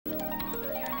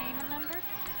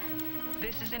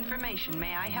This is information.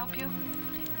 May I help you?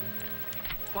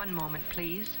 One moment,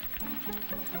 please.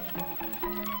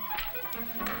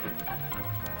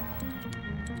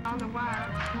 On the wire.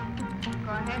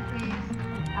 Go ahead, please.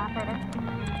 Operator.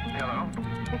 Hello?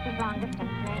 This is long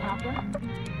distance. May I help you?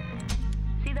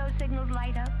 See those signals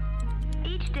light up?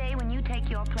 Each day when you take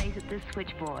your place at this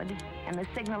switchboard and the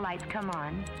signal lights come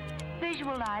on,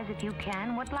 visualize, if you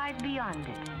can, what lies beyond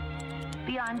it.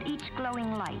 Beyond each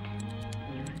glowing light.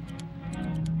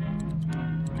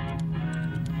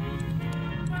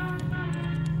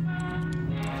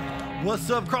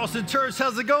 What's up, Carlson Church?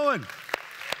 How's it going?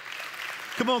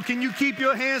 Come on, can you keep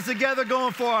your hands together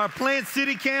going for our Plant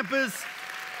City campus?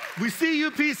 We see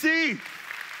you, PC.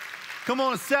 Come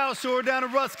on, South Shore down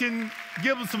in Ruskin,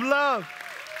 give them some love.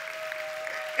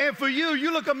 And for you,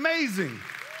 you look amazing.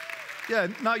 Yeah,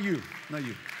 not you.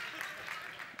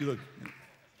 You look,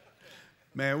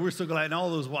 man, we're so glad. And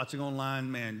all those watching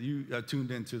online, man, you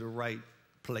tuned into the right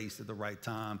place at the right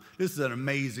time. This is an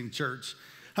amazing church.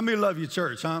 How many love your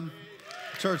church, huh?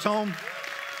 Church home?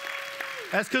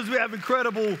 That's because we have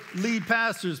incredible lead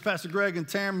pastors, Pastor Greg and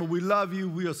Tamara. We love you.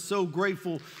 We are so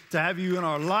grateful to have you in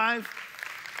our life.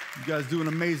 You guys do an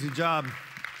amazing job.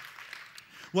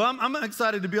 Well, I'm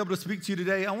excited to be able to speak to you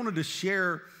today. I wanted to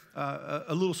share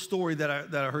a little story that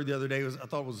I heard the other day. I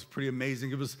thought was pretty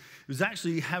amazing. It was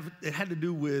actually it had to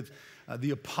do with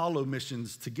the Apollo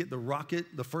missions to get the rocket,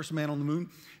 the first man on the moon.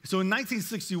 So in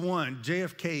 1961,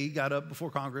 JFK got up before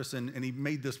Congress and he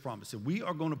made this promise. He said, we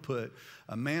are going to put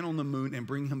a man on the moon and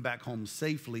bring him back home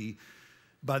safely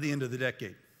by the end of the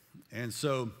decade. And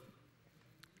so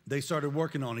they started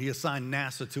working on it. He assigned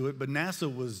NASA to it, but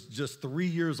NASA was just 3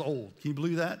 years old. Can you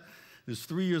believe that? It was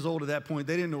 3 years old at that point.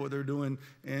 They didn't know what they were doing,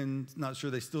 and not sure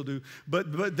they still do.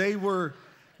 But they were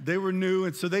new,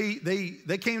 and so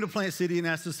they came to Plant City and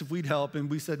asked us if we'd help, and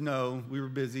we said no. We were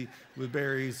busy with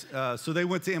berries. So they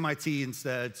went to MIT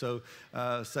instead, so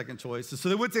second choice. So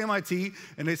they went to MIT,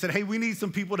 and they said, hey, we need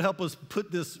some people to help us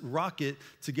put this rocket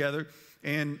together.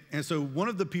 And so one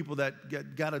of the people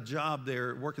that got a job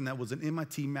there working that was an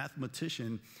MIT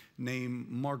mathematician named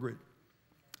Margaret.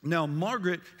 Now,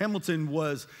 Margaret Hamilton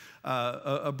was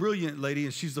a brilliant lady,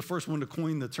 and she's the first one to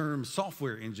coin the term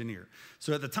software engineer.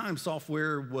 So at the time,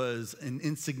 software was an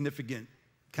insignificant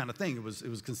kind of thing. It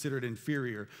was considered an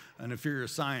inferior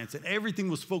science, and everything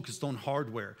was focused on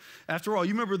hardware. After all,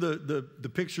 you remember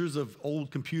the pictures of old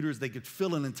computers? They could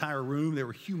fill an entire room. They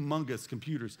were humongous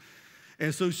computers.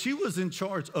 And so she was in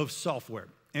charge of software.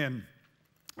 And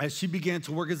as she began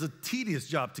to work, as a tedious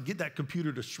job to get that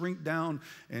computer to shrink down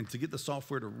and to get the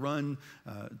software to run,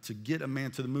 to get a man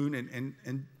to the moon.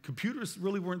 And computers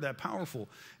really weren't that powerful.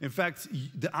 In fact,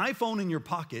 the iPhone in your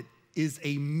pocket is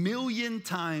 1,000,000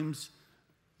 times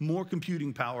more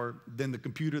computing power than the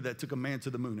computer that took a man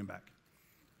to the moon and back.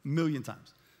 1,000,000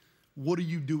 times. What are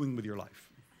you doing with your life?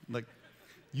 Like,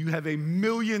 you have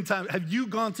 1,000,000 times. Have you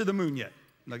gone to the moon yet?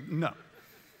 Like, no.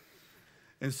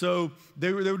 And so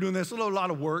they were doing this, a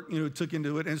lot of work, took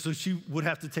into it. And so she would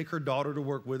have to take her daughter to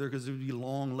work with her because it would be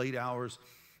long, late hours.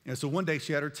 And so one day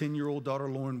she had her 10-year-old daughter,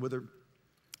 Lauren, with her.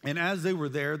 And as they were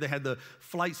there, they had the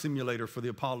flight simulator for the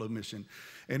Apollo mission.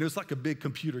 And it was like a big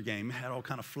computer game. It had all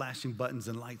kind of flashing buttons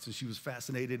and lights, and she was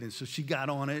fascinated. And so she got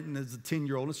on it, and as a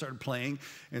 10-year-old, and started playing.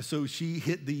 And so she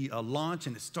hit the launch,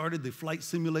 and it started. The flight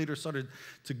simulator started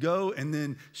to go. And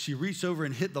then she reached over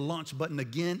and hit the launch button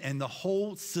again, and the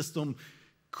whole system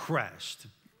crashed.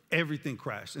 Everything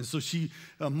crashed. And so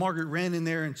Margaret ran in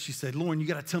there and she said, Lauren, you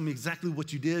got to tell me exactly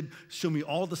what you did. Show me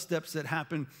all the steps that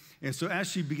happened. And so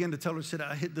as she began to tell her, she said,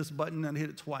 I hit this button and I hit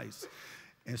it twice.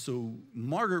 And so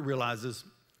Margaret realizes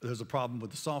there's a problem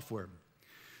with the software.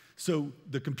 So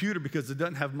the computer, because it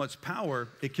doesn't have much power,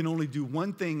 it can only do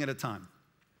one thing at a time.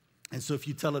 And so if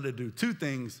you tell it to do two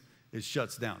things, it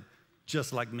shuts down,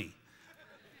 just like me.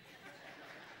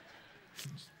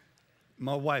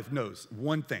 My wife knows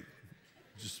one thing,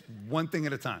 just one thing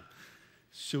at a time.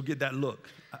 She'll get that look.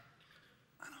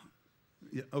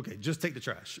 Yeah, okay, just take the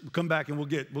trash. We'll come back and we'll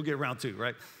get round two,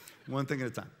 right? One thing at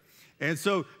a time. And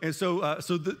so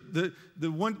the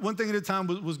one thing at a time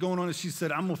was going on, and she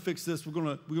said, I'm gonna fix this.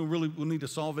 We'll need to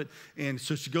solve it. And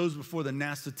so she goes before the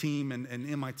NASA team and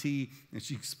MIT, and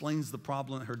she explains the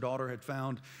problem that her daughter had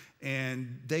found,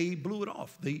 and they blew it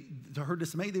off. To her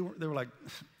dismay, they were like,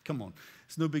 come on,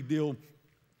 it's no big deal.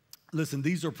 Listen,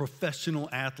 these are professional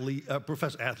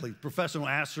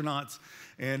astronauts,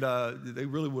 and they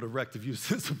really would have wrecked if you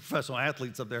sent some professional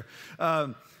athletes up there.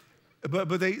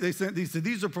 But they said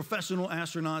these are professional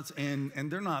astronauts,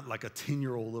 and they're not like a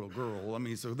 10-year-old little girl. I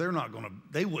mean, so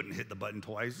they wouldn't hit the button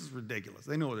twice. It's ridiculous.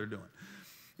 They know what they're doing.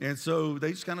 And so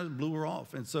they just kind of blew her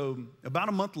off. And so about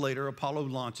a month later, Apollo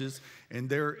launches, and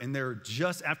they're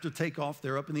just after takeoff,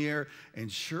 they're up in the air,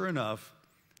 and sure enough,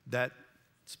 that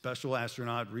special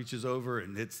astronaut reaches over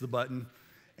and hits the button,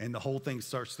 and the whole thing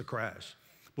starts to crash.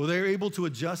 Well, they were able to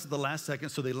adjust at the last second,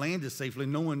 so they landed safely.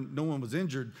 No one was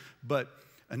injured, but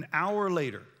an hour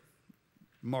later,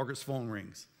 Margaret's phone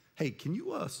rings. Hey, can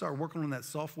you start working on that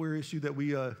software issue that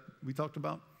we talked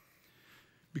about?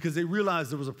 Because they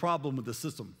realized there was a problem with the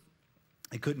system.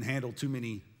 It couldn't handle too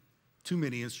many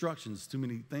instructions, too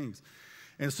many things.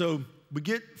 And so we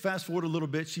fast forward a little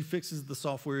bit, she fixes the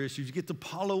software issues. You get to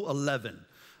Apollo 11.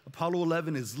 Apollo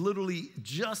 11 is literally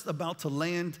just about to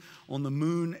land on the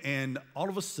moon, and all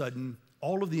of a sudden,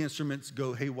 all of the instruments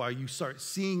go haywire. You start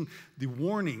seeing the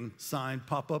warning sign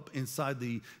pop up inside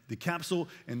the capsule,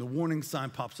 and the warning sign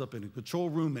pops up in the control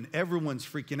room, and everyone's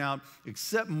freaking out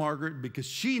except Margaret, because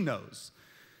she knows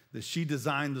that she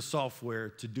designed the software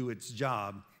to do its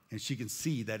job, and she can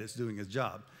see that it's doing its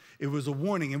job. It was a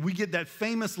warning, and we get that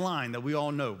famous line that we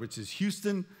all know, which is,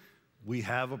 Houston, we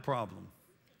have a problem.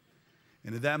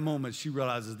 And at that moment, she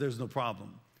realizes there's no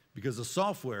problem, because the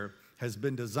software has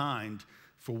been designed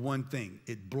for one thing.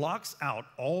 It blocks out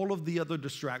all of the other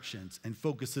distractions and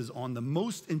focuses on the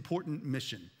most important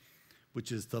mission,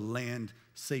 which is to land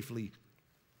safely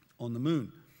on the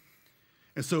moon.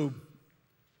 And so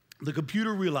the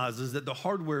computer realizes that the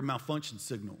hardware malfunction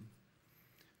signal.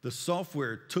 The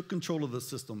software took control of the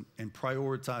system and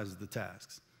prioritized the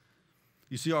tasks.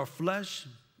 You see, our flesh,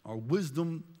 our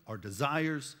wisdom, our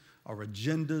desires, our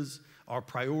agendas, our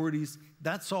priorities,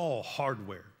 that's all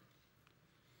hardware.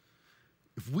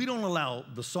 If we don't allow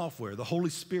the software, the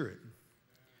Holy Spirit,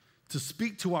 to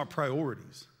speak to our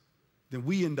priorities, then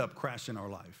we end up crashing our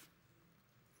life.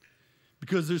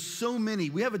 Because there's so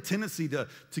many, we have a tendency to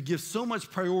give so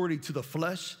much priority to the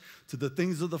flesh, to the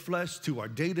things of the flesh, to our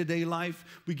day-to-day life.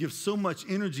 We give so much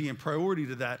energy and priority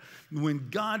to that when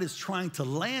God is trying to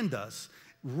land us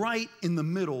right in the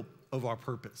middle of our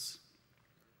purpose.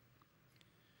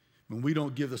 When we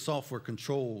don't give the software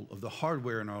control of the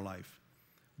hardware in our life,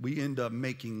 we end up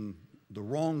making the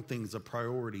wrong things a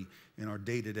priority in our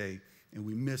day-to-day, and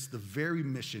we miss the very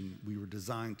mission we were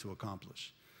designed to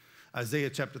accomplish. Isaiah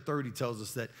chapter 30 tells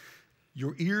us that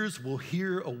your ears will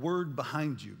hear a word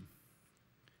behind you,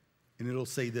 and it'll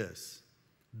say this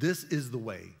is the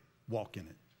way, walk in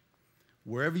it.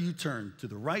 Wherever you turn, to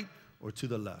the right or to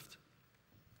the left.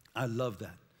 I love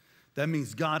that. That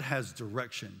means God has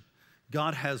direction.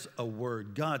 God has a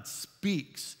word. God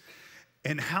speaks.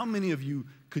 And how many of you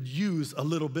could use a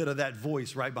little bit of that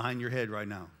voice right behind your head right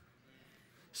now?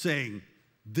 Saying,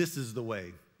 this is the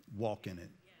way, walk in it.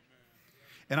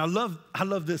 And I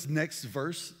love this next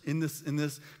verse in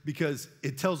this because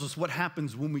it tells us what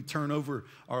happens when we turn over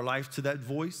our life to that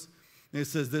voice. And it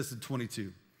says this in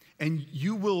 22. And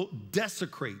you will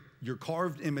desecrate your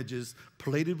carved images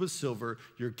plated with silver,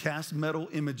 your cast metal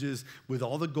images with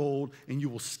all the gold, and you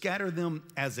will scatter them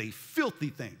as a filthy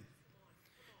thing.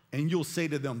 And you'll say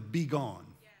to them, be gone.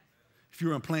 If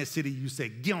you're in Plant City, you say,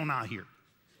 get on out here.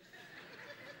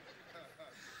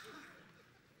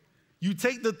 You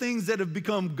take the things that have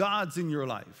become gods in your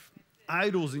life,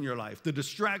 idols in your life, the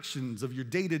distractions of your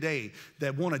day-to-day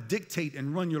that want to dictate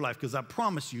and run your life. Because I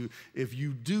promise you, if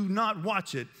you do not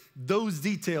watch it, those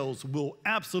details will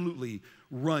absolutely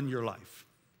run your life.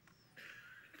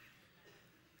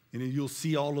 And you'll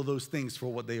see all of those things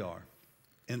for what they are.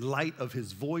 In light of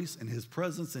his voice and his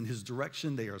presence and his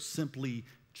direction, they are simply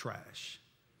trash.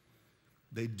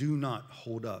 They do not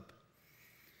hold up.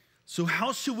 So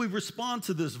how should we respond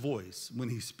to this voice when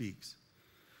he speaks?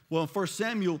 Well, in 1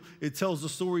 Samuel, it tells the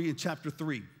story in chapter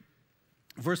 3.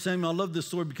 1 Samuel, I love this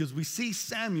story because we see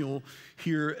Samuel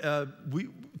here.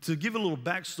 To give a little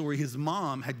backstory, his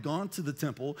mom had gone to the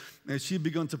temple and she had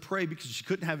begun to pray because she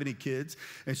couldn't have any kids.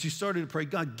 And she started to pray,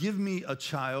 God, give me a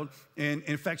child. And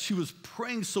in fact, she was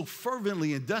praying so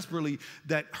fervently and desperately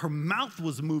that her mouth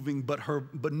was moving,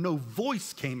 but no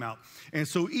voice came out. And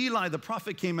so Eli, the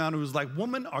prophet, came out and was like,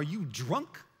 woman, are you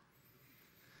drunk?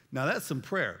 Now that's some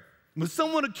prayer. When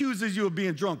someone accuses you of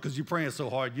being drunk because you're praying so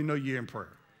hard, you know you're in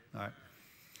prayer. All right.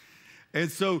 And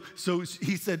so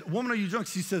he said, woman, are you drunk?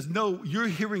 She says, no, you're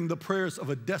hearing the prayers of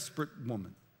a desperate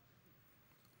woman.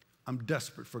 I'm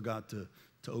desperate for God to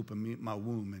open my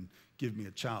womb and give me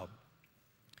a child.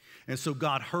 And so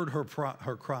God heard her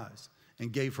cries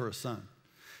and gave her a son.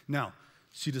 Now,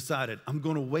 she decided, I'm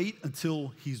going to wait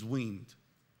until he's weaned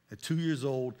at 2 years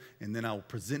old, and then I'll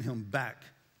present him back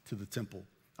to the temple.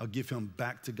 I'll give him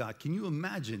back to God. Can you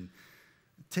imagine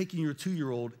taking your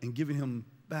 2-year-old and giving him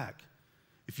back?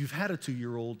 If you've had a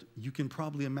 2-year-old, you can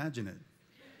probably imagine it.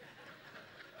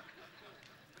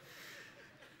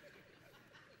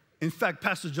 In fact,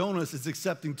 Pastor Jonas is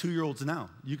accepting 2-year-olds now.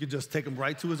 You could just take him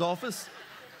right to his office.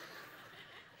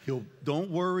 Don't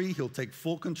worry, he'll take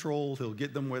full control. He'll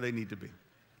get them where they need to be.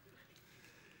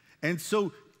 And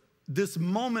so this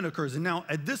moment occurs. And now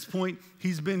at this point,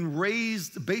 he's been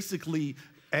raised basically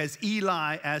as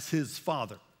Eli as his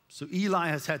father. So Eli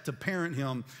has had to parent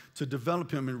him, to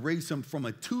develop him and raise him from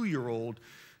a 2-year-old,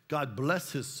 God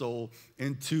bless his soul,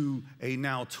 into a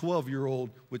now 12-year-old,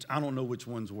 which I don't know which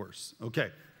one's worse. Okay.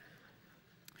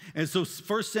 And so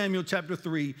 1 Samuel chapter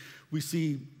 3, we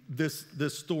see this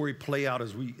story play out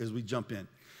as we jump in.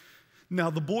 Now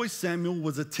the boy Samuel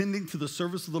was attending to the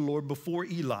service of the Lord before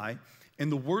Eli,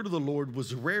 and the word of the Lord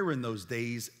was rare in those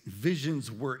days.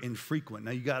 Visions were infrequent.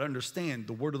 Now you got to understand,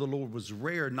 the word of the Lord was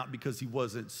rare not because he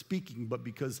wasn't speaking, but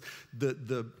because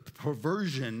the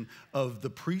perversion of the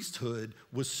priesthood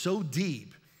was so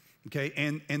deep. Okay,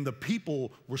 and the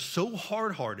people were so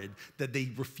hard-hearted that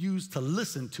they refused to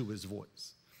listen to his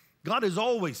voice. God is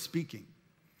always speaking.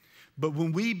 But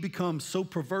when we become so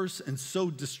perverse and so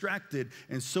distracted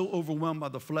and so overwhelmed by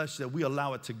the flesh that we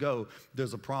allow it to go,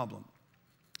 there's a problem.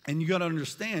 And you got to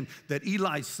understand that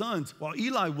Eli's sons, while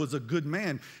Eli was a good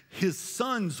man, his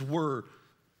sons were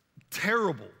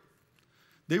terrible.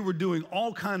 They were doing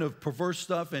all kind of perverse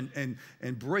stuff and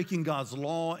breaking God's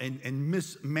law and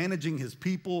mismanaging his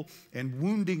people and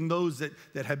wounding those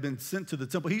that had been sent to the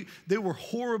temple. They were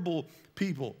horrible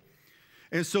people.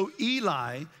 And so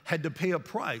Eli had to pay a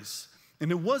price.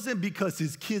 And it wasn't because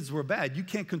his kids were bad. You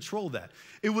can't control that.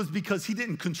 It was because he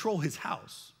didn't control his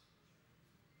house.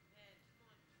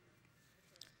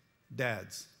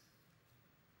 Dads,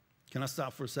 can I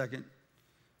stop for a second?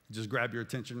 Just grab your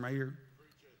attention right here.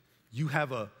 You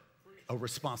have a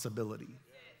responsibility.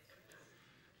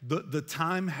 The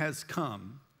time has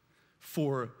come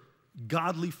for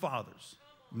godly fathers,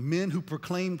 men who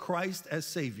proclaim Christ as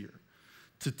Savior,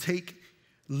 to take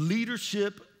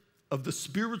leadership of the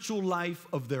spiritual life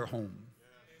of their home.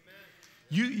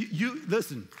 You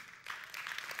listen.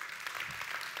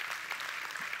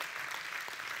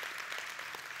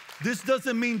 This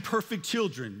doesn't mean perfect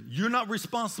children. You're not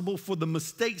responsible for the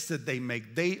mistakes that they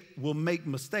make. They will make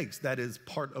mistakes. That is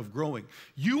part of growing.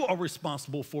 You are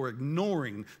responsible for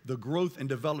ignoring the growth and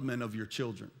development of your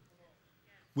children.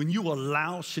 When you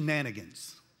allow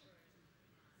shenanigans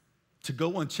to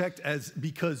go unchecked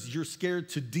because you're scared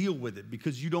to deal with it,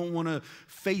 because you don't want to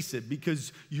face it,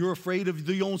 because you're afraid of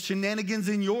the own shenanigans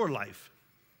in your life.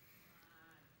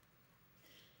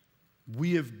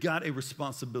 We have got a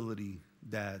responsibility,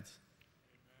 dads,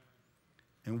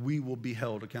 and we will be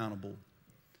held accountable,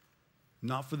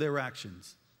 not for their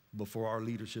actions, but for our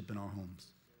leadership in our homes.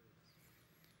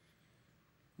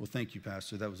 Well, thank you,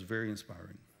 Pastor. That was very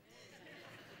inspiring.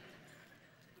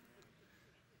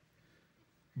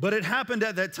 But it happened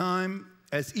at that time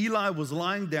as Eli was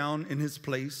lying down in his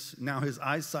place. Now his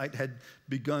eyesight had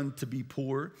begun to be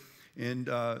poor, and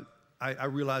I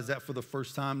realized that for the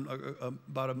first time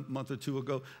about a month or two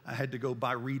ago. I had to go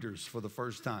buy readers for the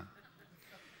first time.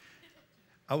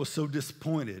 I was so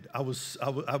disappointed. I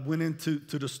went into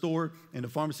the store in the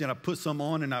pharmacy and I put some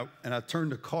on and I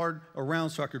turned the card around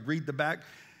so I could read the back,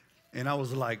 and I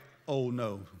was like, oh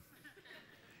no,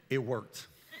 it worked.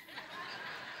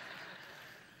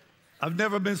 I've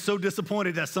never been so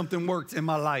disappointed that something worked in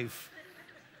my life.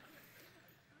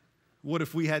 What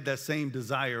if we had that same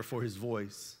desire for his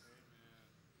voice?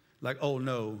 Like, oh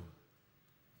no,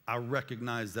 I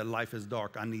recognize that life is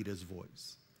dark. I need his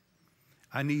voice.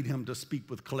 I need him to speak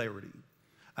with clarity.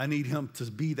 I need him to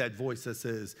be that voice that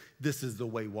says, this is the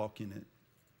way, walk in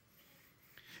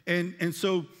it. And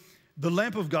so the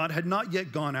lamp of God had not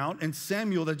yet gone out, and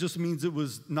Samuel, that just means it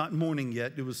was not morning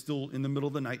yet. It was still in the middle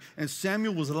of the night. And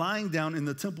Samuel was lying down in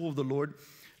the temple of the Lord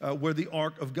where the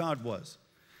ark of God was.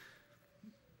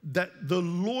 That the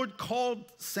Lord called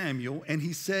Samuel, and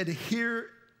he said, here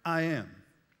I am.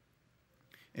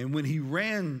 And when he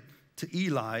ran to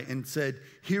Eli and said,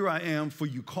 here I am, for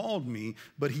you called me,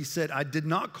 but he said, I did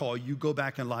not call you, go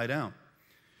back and lie down.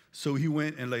 So he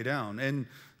went and lay down. And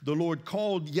the Lord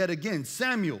called yet again,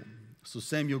 Samuel. So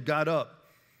Samuel got up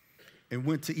and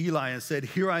went to Eli and said,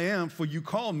 here I am, for you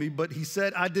called me. But he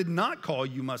said, I did not call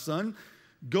you, my son.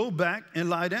 Go back and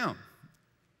lie down.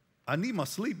 I need my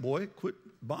sleep, boy. Quit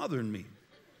bothering me.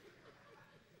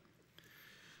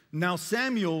 Now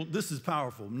Samuel, this is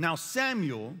powerful. Now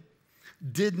Samuel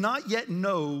did not yet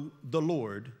know the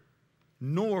Lord,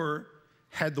 nor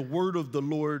had the word of the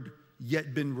Lord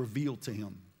yet been revealed to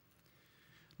him.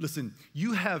 Listen,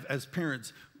 you have, as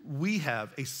parents, we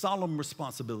have a solemn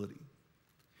responsibility.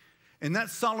 And that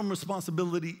solemn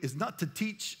responsibility is not to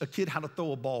teach a kid how to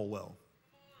throw a ball well.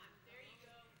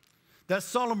 That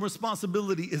solemn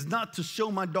responsibility is not to show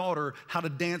my daughter how to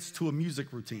dance to a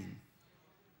music routine.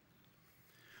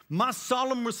 My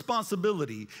solemn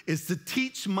responsibility is to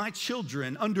teach my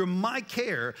children under my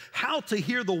care how to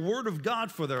hear the word of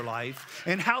God for their life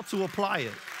and how to apply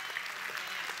it.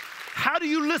 How do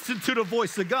you listen to the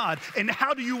voice of God, and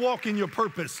how do you walk in your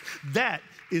purpose? That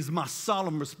is my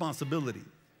solemn responsibility.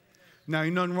 Now,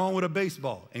 ain't nothing wrong with a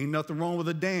baseball. Ain't nothing wrong with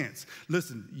a dance.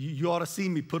 Listen, you ought to see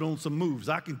me put on some moves.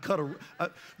 I can cut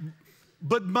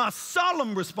but my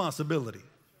solemn responsibility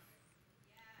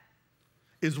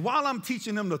is while I'm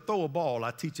teaching them to throw a ball, I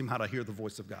teach them how to hear the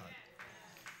voice of God.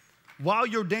 While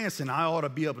you're dancing, I ought to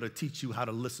be able to teach you how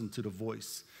to listen to the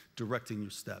voice directing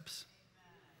your steps.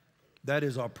 That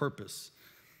is our purpose.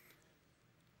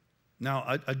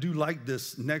 Now, I do like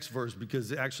this next verse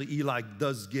because actually Eli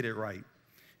does get it right.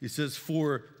 He says,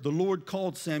 for the Lord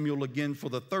called Samuel again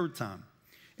for the third time,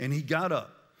 and he got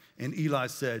up, and Eli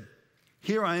said,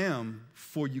 here I am,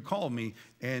 for you called me.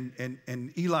 And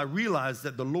Eli realized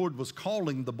that the Lord was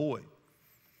calling the boy.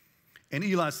 And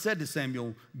Eli said to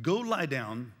Samuel, go lie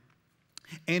down,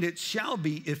 and it shall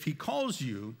be, if he calls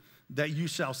you, that you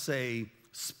shall say,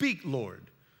 speak, Lord,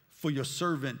 for your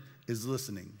servant is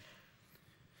listening.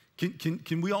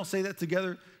 Can we all say that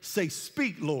together? Say,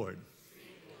 speak, Lord,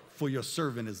 for your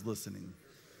servant is listening.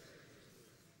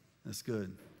 That's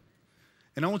good.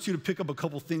 And I want you to pick up a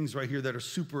couple things right here that are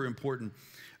super important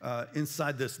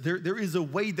inside this. There is a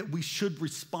way that we should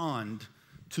respond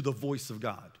to the voice of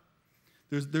God.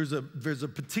 There's a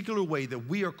particular way that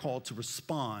we are called to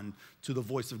respond to the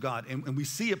voice of God. And we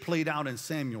see it played out in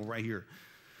Samuel right here.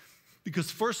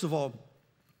 Because first of all,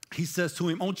 he says to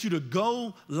him, I want you to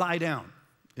go lie down.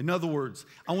 In other words,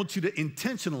 I want you to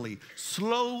intentionally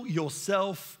slow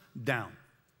yourself down.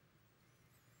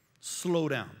 Slow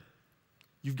down.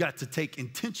 You've got to take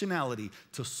intentionality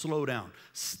to slow down.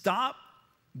 Stop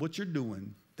what you're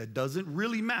doing that doesn't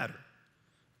really matter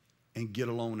and get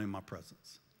alone in my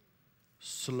presence.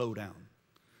 Slow down.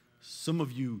 Some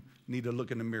of you need to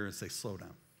look in the mirror and say, slow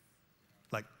down.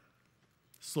 Like,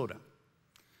 slow down.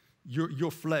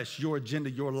 Your flesh, your agenda,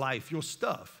 your life, your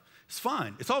stuff, it's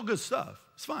fine. It's all good stuff.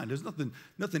 It's fine. There's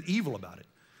nothing evil about it.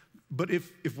 But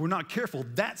if we're not careful,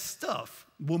 that stuff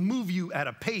will move you at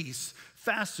a pace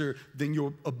faster than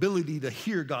your ability to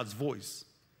hear God's voice.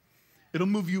 It'll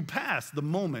move you past the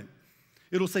moment.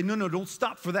 It'll say, no, don't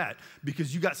stop for that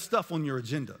because you got stuff on your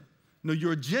agenda. No,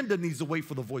 your agenda needs to wait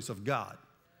for the voice of God.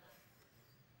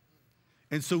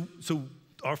 And so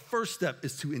our first step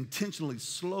is to intentionally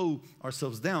slow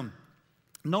ourselves down.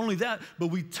 Not only that, but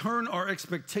we turn our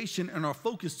expectation and our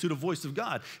focus to the voice of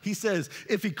God. He says,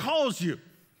 if he calls you,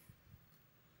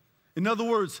 in other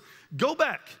words, go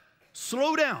back,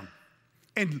 slow down,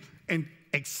 and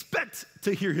expect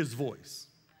to hear his voice.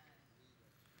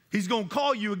 He's going to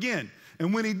call you again.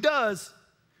 And when he does,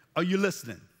 are you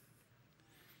listening?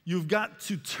 You've got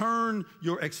to turn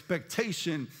your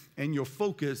expectation and your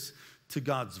focus to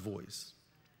God's voice.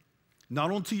 Not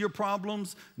onto your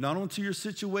problems, not onto your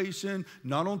situation,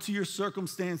 not onto your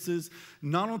circumstances,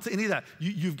 not onto any of that.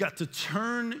 You've got to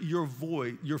turn your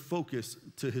focus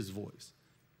to his voice.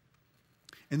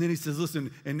 And then he says,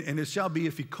 listen, and it shall be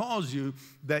if he calls you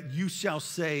that you shall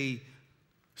say,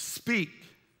 speak.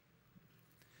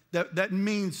 That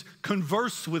means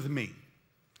converse with me.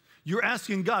 You're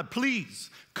asking God, please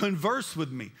converse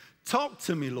with me. Talk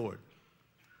to me, Lord.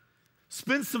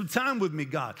 Spend some time with me,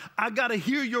 God. I got to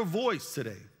hear your voice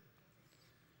today.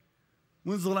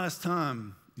 When's the last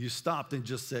time you stopped and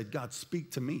just said, God,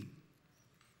 speak to me?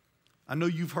 I know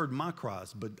you've heard my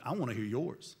cries, but I want to hear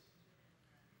yours.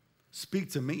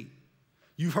 Speak to me.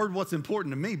 You've heard what's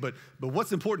important to me, but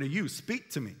what's important to you? Speak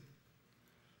to me.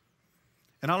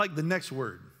 And I like the next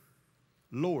word,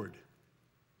 Lord.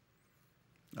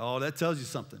 Oh, that tells you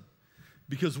something.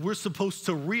 Because we're supposed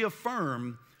to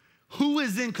reaffirm who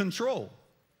is in control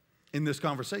in this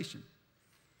conversation.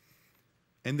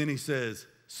 And then he says,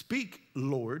 speak,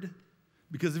 Lord,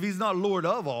 because if he's not Lord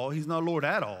of all, he's not Lord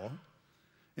at all.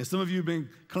 And some of you have been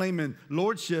claiming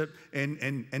lordship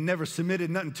and never submitted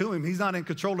nothing to him. He's not in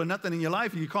control of nothing in your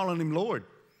life, and you're calling him Lord.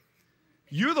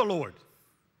 You're the Lord,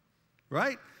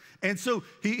 right? And so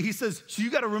he says, so you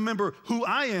got to remember who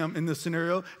I am in this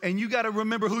scenario, and you got to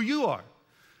remember who you are.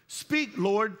 Speak,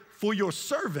 Lord, for your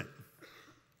servant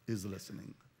is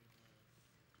listening.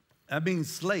 That means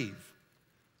slave.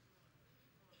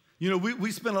 You know,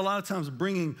 we spend a lot of times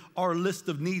bringing our list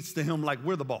of needs to him like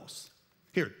we're the boss.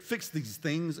 Here, fix these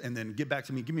things and then get back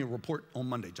to me. Give me a report on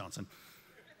Monday, Johnson.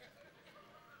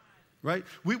 Right?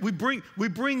 We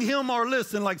bring him our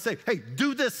list and like say, hey,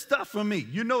 do this stuff for me.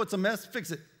 You know it's a mess,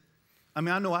 fix it. I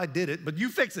mean, I know I did it, but you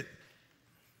fix it.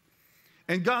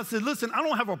 And God said, listen, I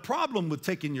don't have a problem with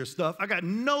taking your stuff. I got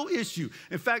no issue.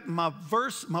 In fact, my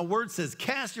word says,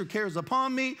 cast your cares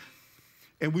upon me.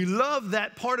 And we love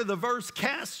that part of the verse,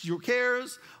 cast your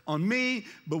cares on me,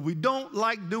 but we don't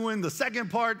like doing the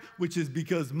second part, which is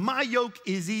because my yoke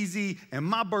is easy and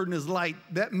my burden is light.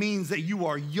 That means that you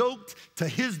are yoked to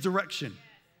his direction.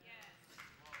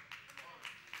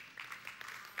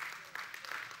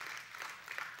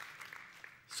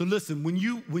 So listen, when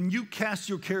you cast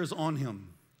your cares on him,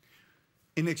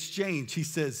 in exchange, he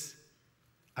says,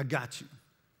 I got you.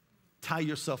 Tie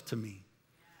yourself to me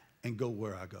and go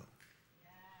where I go.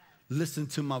 Listen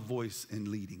to my voice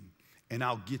in leading, and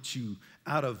I'll get you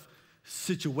out of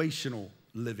situational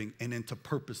living and into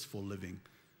purposeful living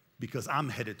because I'm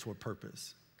headed toward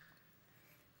purpose.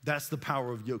 That's the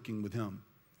power of yoking with him.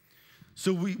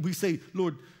 So we say,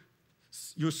 Lord,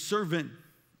 your servant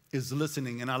is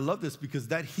listening. And I love this because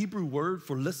that Hebrew word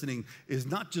for listening is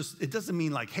not just, it doesn't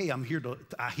mean like, hey, I'm here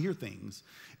I hear things.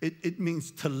 It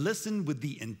means to listen with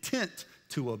the intent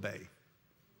to obey.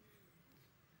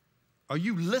 Are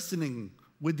you listening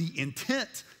with the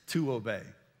intent to obey?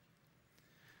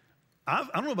 I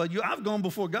don't know about you. I've gone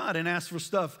before God and asked for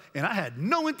stuff, and I had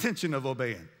no intention of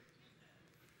obeying.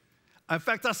 In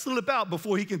fact, I slip out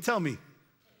before he can tell me.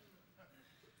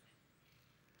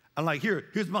 I'm like,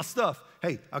 here's my stuff.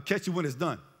 Hey, I'll catch you when it's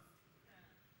done.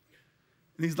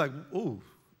 And he's like, oh,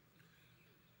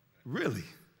 really?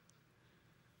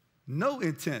 No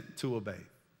intent to obey.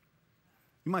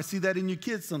 You might see that in your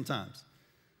kids sometimes.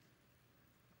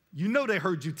 You know they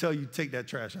heard you tell you to take that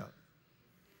trash out,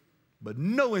 but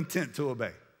no intent to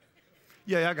obey.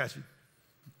 Yeah, I got you.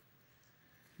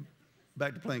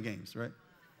 Back to playing games, right?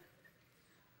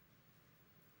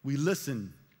 We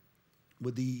listen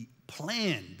with the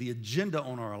plan, the agenda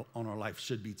on our life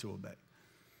should be to obey.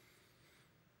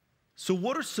 So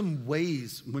what are some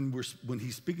ways when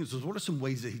he's speaking to us, what are some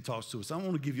ways that he talks to us? I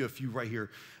want to give you a few right here.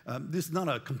 This is not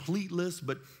a complete list,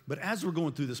 but as we're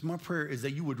going through this, my prayer is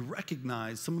that you would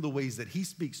recognize some of the ways that he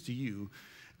speaks to you,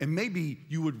 and maybe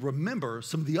you would remember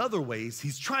some of the other ways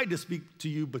he's tried to speak to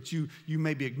you, but you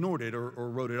maybe ignored it or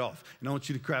wrote it off. And I want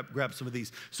you to grab some of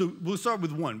these. So we'll start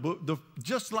with one.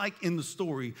 Just like in the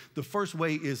story, the first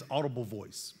way is audible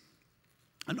voice.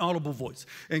 An audible voice.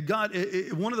 And God,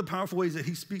 one of the powerful ways that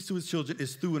he speaks to his children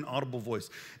is through an audible voice.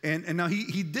 And now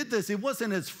he did this. It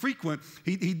wasn't as frequent.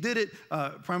 He did it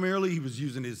primarily. He was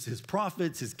using his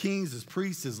prophets, his kings, his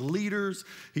priests, his leaders.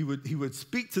 He would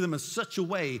speak to them in such a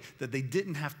way that they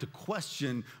didn't have to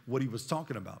question what he was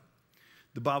talking about.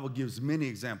 The Bible gives many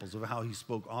examples of how he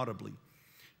spoke audibly.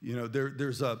 You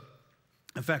know,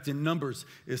 in fact, in Numbers,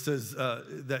 it says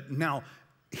that now,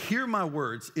 hear my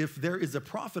words. If there is a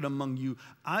prophet among you,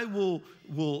 the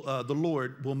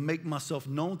Lord will make myself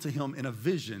known to him in a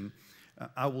vision.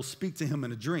 I will speak to him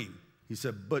in a dream. He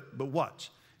said, but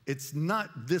watch. It's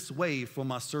not this way for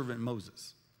my servant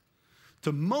Moses.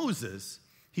 To Moses,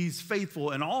 he's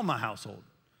faithful in all my household.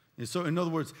 And so, in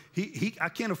other words, I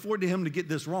can't afford to him to get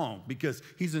this wrong because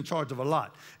he's in charge of a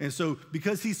lot. And so,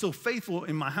 because he's so faithful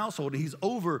in my household and he's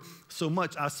over so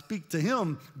much, I speak to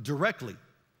him directly.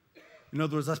 In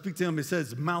other words, I speak to him, it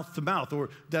says mouth to mouth,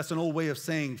 or that's an old way of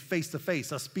saying face to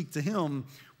face. I speak to him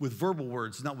with verbal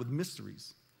words, not with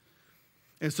mysteries.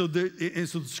 And so the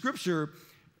scripture,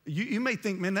 you may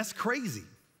think, man, that's crazy.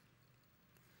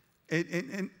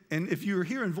 And if you're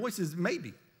hearing voices,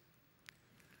 maybe.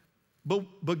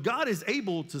 But God is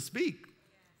able to speak.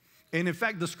 And in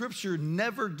fact, the scripture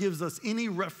never gives us any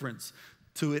reference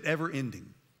to it ever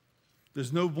ending.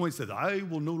 There's no point that I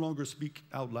will no longer speak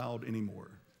out loud anymore.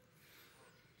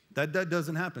 That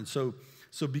doesn't happen. So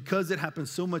because it happens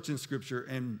so much in Scripture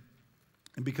and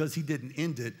because he didn't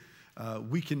end it,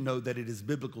 we can know that it is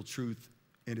biblical truth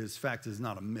and his fact is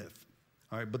not a myth.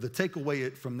 All right, but the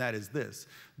takeaway from that is this.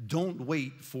 Don't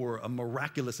wait for a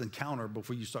miraculous encounter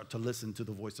before you start to listen to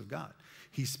the voice of God.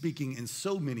 He's speaking in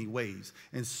so many ways,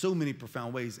 in so many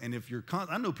profound ways. And if you're,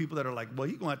 I know people that are like, well,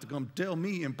 you're going to have to come tell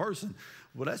me in person.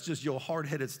 Well, that's just your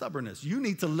hard-headed stubbornness. You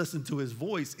need to listen to his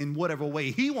voice in whatever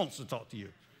way he wants to talk to you.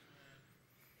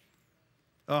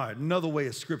 All right, another way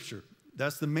is Scripture.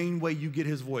 That's the main way you get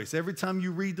his voice. Every time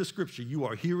you read the Scripture, you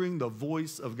are hearing the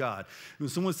voice of God. When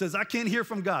someone says, I can't hear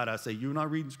from God, I say, you're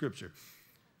not reading Scripture.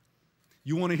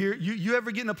 You want to hear, you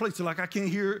ever get in a place you're like, I can't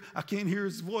hear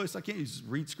his voice. I can't, you just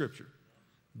read Scripture.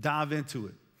 Dive into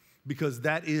it because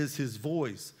that is his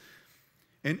voice.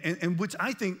 And which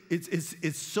I think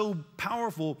it's so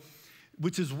powerful,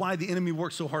 which is why the enemy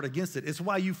works so hard against it. It's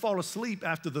why you fall asleep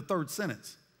after the third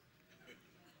sentence.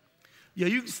 Yeah,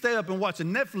 you can stay up and watch a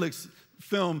Netflix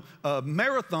film, a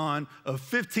marathon of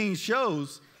 15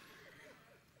 shows,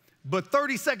 But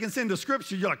 30 seconds into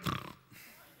scripture, you're like,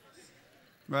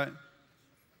 right?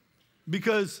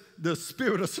 Because the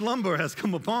spirit of slumber has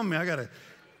come upon me. I got to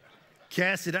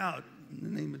cast it out in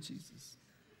the name of Jesus.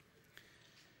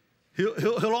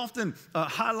 He'll often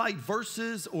highlight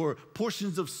verses or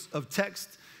portions of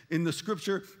text in the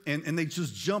scripture, and they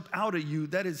just jump out at you.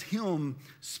 That is him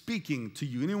speaking to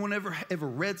you. Anyone ever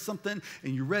read something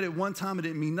and you read it one time, it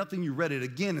didn't mean nothing, you read it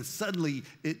again, and suddenly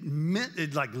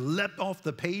it like leapt off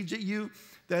the page at you?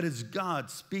 That is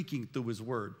God speaking through his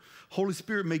word. Holy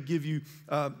Spirit may give you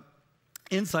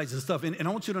insights and stuff, and I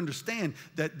want you to understand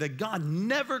that God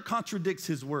never contradicts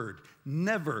his word,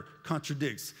 never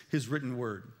contradicts his written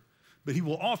word, but he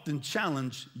will often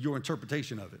challenge your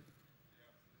interpretation of it.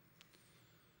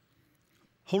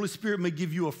 Holy Spirit may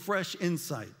give you a fresh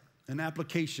insight, an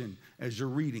application as you're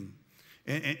reading.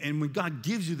 And when God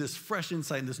gives you this fresh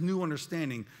insight and this new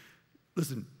understanding,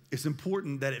 listen, it's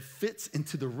important that it fits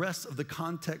into the rest of the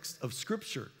context of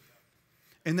Scripture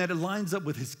and that it lines up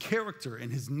with his character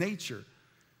and his nature.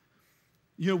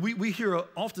 You know, we hear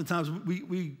oftentimes,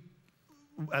 we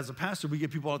as a pastor, we get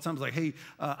people all the time like, hey,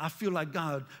 I feel like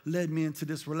God led me into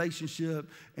this relationship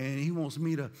and he wants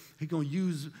me to, he's going to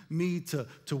use me to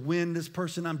win this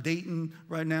person I'm dating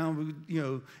right now, you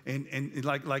know, and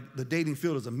like the dating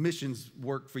field is a missions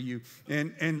work for you.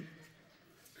 And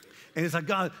it's like,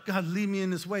 God lead me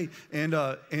in this way. And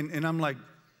I'm like,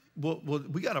 well,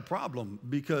 we got a problem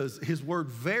because his word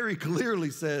very clearly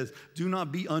says, do not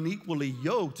be unequally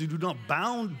yoked. Do not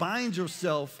bind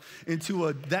yourself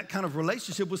into that kind of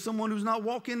relationship with someone who's not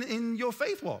walking in your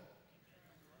faith walk.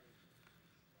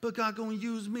 But God going to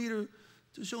use me to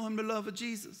show him the love of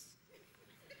Jesus.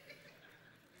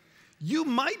 You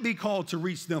might be called to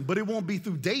reach them, but it won't be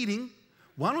through dating.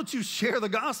 Why don't you share the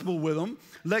gospel with them?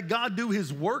 Let God do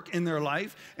his work in their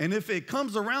life. And if it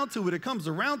comes around to it, it comes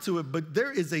around to it. But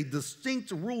there is a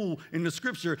distinct rule in the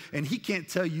scripture, and he can't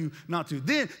tell you not to.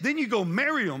 Then you go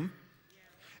marry them,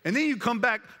 and then you come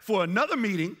back for another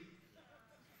meeting,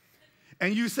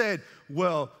 and you said,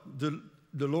 well, the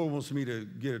Lord wants me to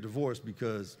get a divorce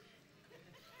because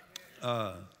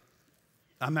I'm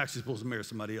actually supposed to marry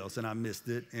somebody else, and I missed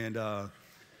it. And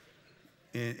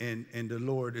the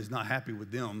Lord is not happy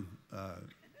with them.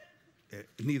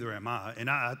 Neither am I. And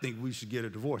I think we should get a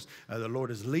divorce. The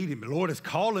Lord is leading me. The Lord is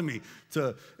calling me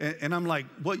to. And I'm like,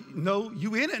 well, no,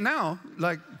 you in it now.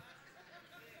 Like,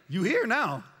 you here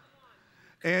now.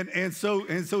 And so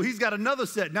he's got another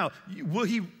set. Now, will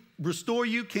he restore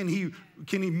you? Can he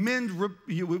mend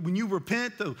when you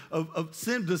repent of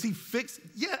sin? Does he fix?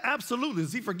 Yeah, absolutely.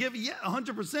 Does he forgive you? Yeah,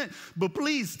 100%. But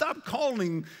please stop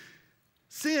calling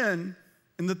sin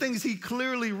and the things he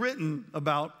clearly written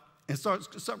about, and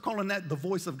start calling that the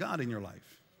voice of God in your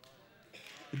life.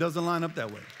 It doesn't line up that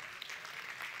way.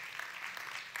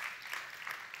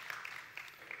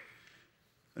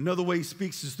 Another way he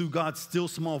speaks is through God's still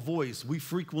small voice. We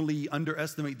frequently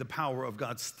underestimate the power of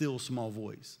God's still small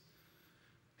voice.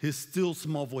 His still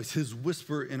small voice, his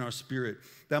whisper in our spirit,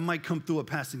 that might come through a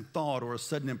passing thought or a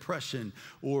sudden impression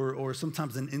or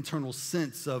sometimes an internal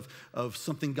sense of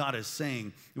something God is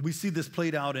saying. We see this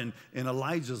played out in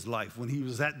Elijah's life when he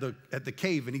was at the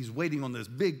cave and he's waiting on this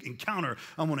big encounter.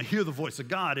 I want to hear the voice of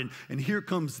God. And here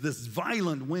comes this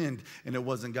violent wind, and it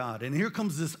wasn't God. And here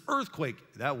comes this earthquake.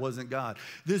 That wasn't God.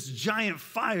 This giant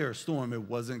firestorm, it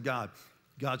wasn't God.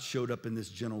 God showed up in this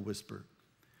gentle whisper.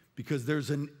 Because there's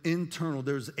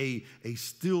a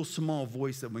still small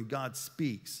voice that when God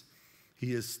speaks,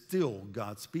 he is still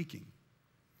God speaking.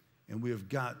 And we have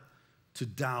got to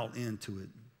dial into it.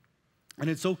 And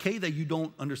it's okay that you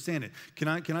don't understand it. Can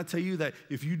I tell you that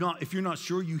if you're not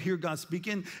sure, you hear God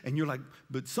speaking and you're like,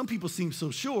 but some people seem so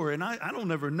sure and I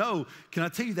don't ever know. Can I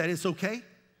tell you that it's okay?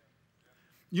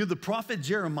 You know, the prophet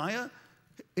Jeremiah,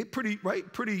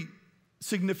 pretty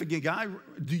significant guy.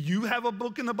 Do you have a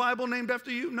book in the Bible named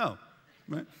after you? No,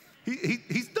 right?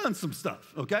 He's done some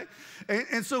stuff, okay?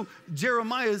 And so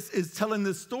Jeremiah is telling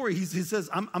this story. He says,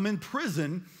 I'm in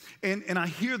prison, and I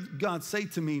hear God say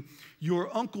to me,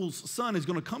 your uncle's son is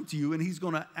going to come to you, and he's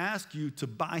going to ask you to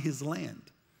buy his land.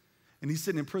 And he's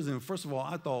sitting in prison. And first of all,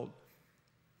 I thought,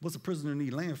 what's a prisoner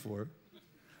need land for?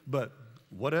 But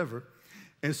whatever.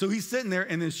 And so he's sitting there,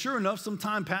 and then sure enough, some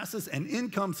time passes, and in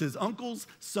comes his uncle's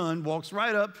son, walks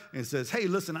right up and says, hey,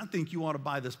 listen, I think you ought to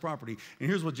buy this property. And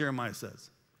here's what Jeremiah says.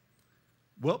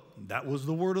 Well, that was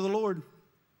the word of the Lord.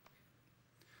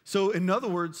 So in other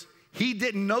words, he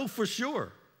didn't know for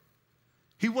sure.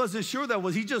 He wasn't sure that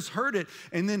was, he just heard it.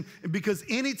 And then, because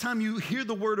anytime you hear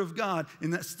the word of God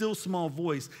in that still small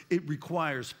voice, it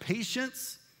requires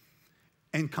patience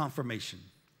and confirmation.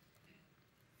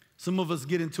 Some of us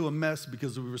get into a mess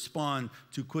because we respond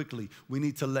too quickly. We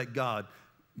need to let God.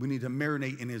 We need to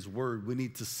marinate in his word. We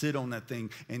need to sit on that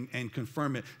thing and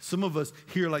confirm it. Some of us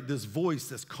hear like this voice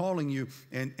that's calling you,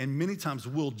 and many times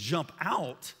we'll jump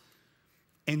out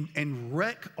and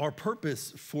wreck our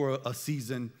purpose for a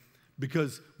season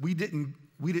because we didn't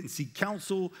seek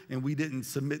counsel, and we didn't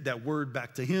submit that word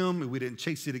back to him, and we didn't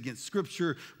chase it against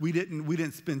scripture. We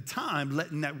didn't spend time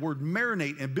letting that word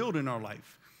marinate and build in our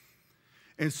life.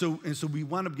 And so we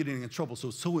wind up getting in trouble. So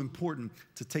it's so important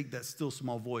to take that still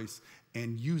small voice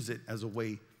and use it as a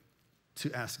way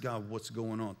to ask God what's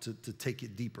going on, to take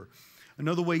it deeper.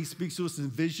 Another way he speaks to us in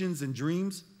visions and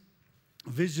dreams.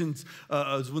 Visions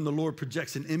is when the Lord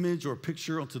projects an image or a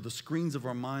picture onto the screens of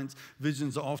our minds.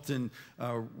 Visions often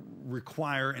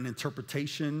require an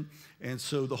interpretation. And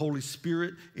so the Holy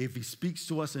Spirit, if he speaks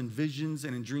to us in visions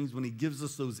and in dreams, when he gives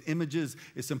us those images,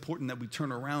 it's important that we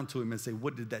turn around to him and say,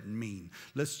 what did that mean?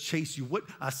 Let's chase you.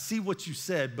 I see what you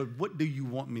said, but what do you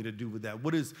want me to do with that?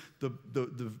 What is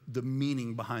the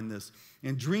meaning behind this?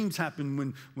 And dreams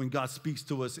happen when God speaks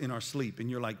to us in our sleep. And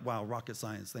you're like, wow, rocket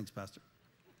science. Thanks, Pastor.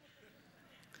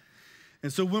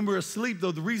 And so when we're asleep,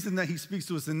 though, the reason that he speaks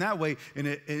to us in that way, and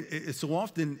it so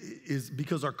often is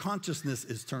because our consciousness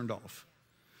is turned off.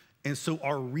 And so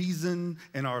our reason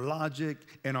and our logic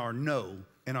and our no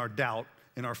and our doubt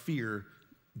and our fear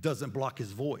doesn't block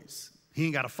his voice. He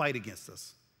ain't got to fight against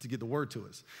us to get the word to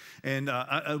us. And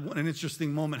an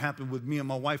interesting moment happened with me and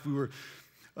my wife. We were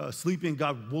sleeping.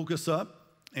 God woke us up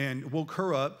and woke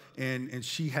her up, and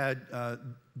she had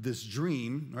this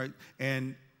dream, right?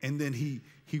 And then he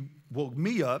woke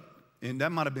me up, and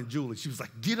that might have been Julie. She was like,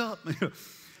 get up.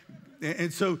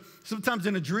 And so sometimes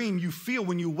in a dream, you feel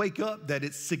when you wake up that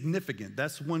it's significant.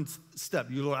 That's one step.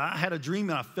 I had a dream,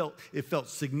 and it felt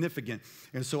significant.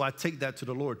 And so I take that to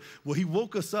the Lord. Well, he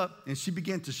woke us up, and she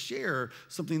began to share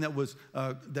something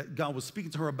that God was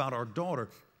speaking to her about our daughter.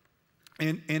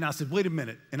 And I said, wait a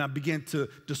minute. And I began to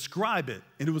describe it.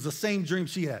 And it was the same dream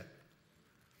she had.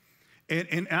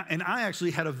 And I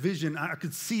actually had a vision. I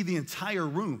could see the entire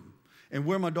room and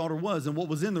where my daughter was and what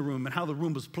was in the room and how the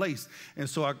room was placed. And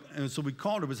so we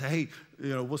called her and said, hey,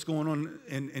 what's going on?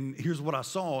 And here's what I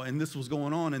saw, and this was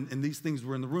going on, and these things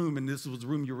were in the room, and this was the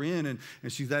room you were in. And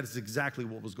that is exactly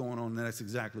what was going on, and that's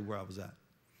exactly where I was at.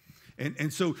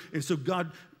 And so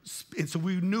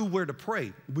we knew where to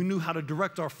pray. We knew how to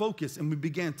direct our focus, and we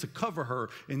began to cover her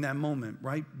in that moment,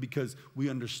 right? Because we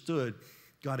understood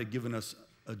God had given us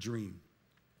a dream.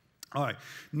 All right.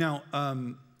 Now,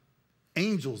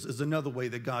 angels is another way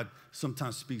that God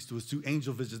sometimes speaks to us, through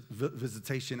angel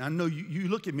visitation. I know you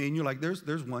look at me and you're like,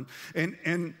 there's one.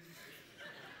 And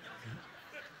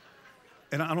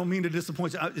I don't mean to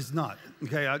disappoint you. It's not.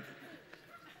 Okay.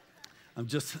 I'm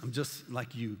just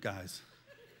like you guys.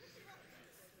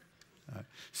 Right.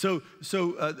 So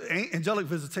angelic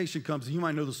visitation comes, and you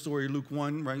might know the story, Luke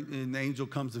 1, right? And the angel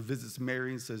comes and visits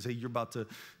Mary and says, hey, you're about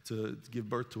to give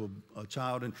birth to a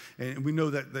child. And we know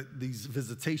that these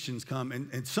visitations come.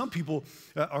 And some people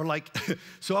are like,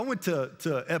 so I went to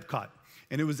Epcot,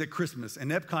 and it was at Christmas. And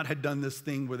Epcot had done this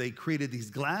thing where they created these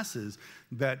glasses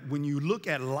that when you look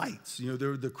at lights,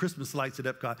 they're the Christmas lights at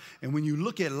Epcot, and when you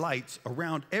look at lights,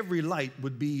 around every light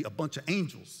would be a bunch of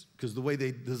angels, because the way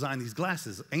they design these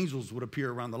glasses, angels would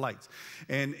appear around the lights.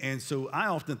 And so I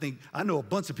often think, I know a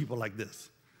bunch of people like this,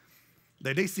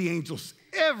 that they see angels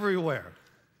everywhere,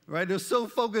 right? They're so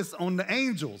focused on the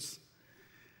angels.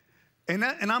 And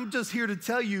I'm just here to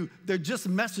tell you, they're just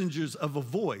messengers of a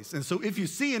voice. And so if you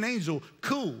see an angel,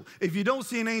 cool. If you don't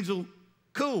see an angel,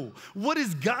 cool. What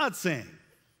is God saying?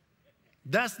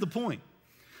 That's the point.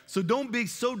 So don't be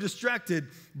so distracted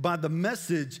by the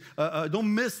message.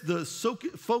 Don't miss the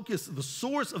focus, the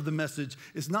source of the message.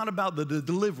 It's not about the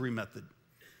delivery method.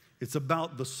 It's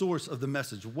about the source of the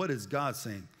message. What is God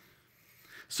saying?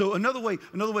 So another way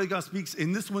God speaks,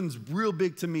 and this one's real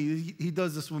big to me. He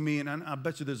does this with me, and I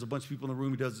bet you there's a bunch of people in the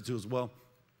room who does it too as well.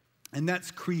 And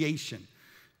that's creation.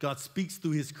 God speaks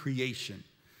through his creation.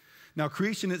 Now,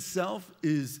 creation itself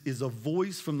is a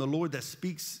voice from the Lord that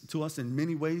speaks to us in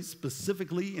many ways,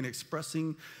 specifically in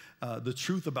expressing the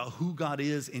truth about who God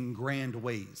is in grand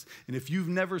ways. And if you've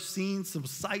never seen some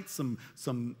sights,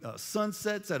 some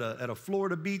sunsets at a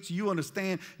Florida beach, you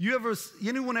understand.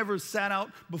 Anyone ever sat out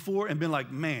before and been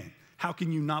like, man, how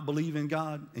can you not believe in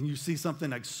God? And you see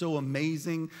something like so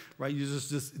amazing, right? You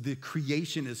just the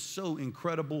creation is so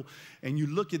incredible. And you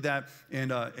look at that,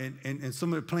 and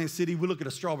some of Plant City, we look at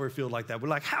a strawberry field like that. We're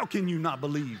like, how can you not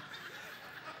believe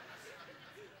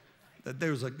that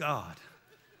there's a God?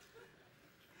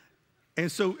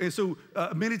 And so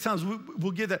many times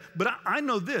we'll get that. But I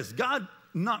know this. God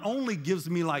not only gives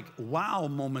me like wow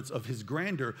moments of his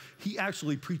grandeur, he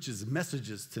actually preaches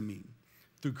messages to me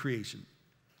through creation.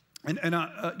 And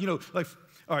I, like,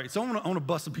 all right, so I want to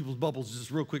bust some people's bubbles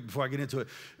just real quick before I get into it.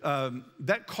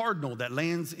 That cardinal that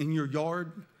lands in your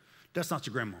yard, that's not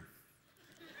your grandma.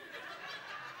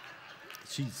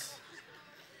 She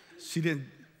didn't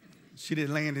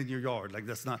land in your yard. Like,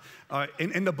 that's not, all right.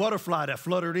 And the butterfly that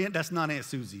fluttered in, that's not Aunt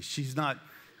Susie. She's not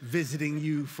visiting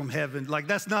you from heaven. Like,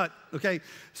 that's not, okay?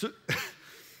 So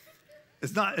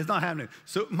it's not happening.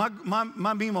 So my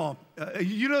meemaw,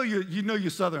 you know you're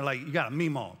Southern, like you got a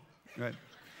meemaw, right?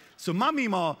 So my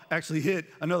meemaw actually hit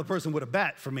another person with a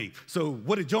bat for me. So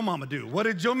what did your mama do? What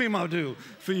did your meemaw do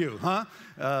for you,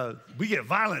 huh? We get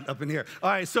violent up in here. All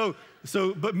right,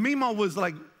 but meemaw was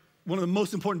like one of the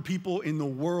most important people in the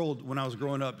world when I was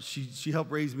growing up. She helped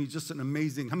raise me. Just an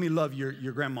amazing. How many love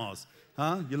your grandmas?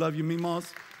 Huh? You love your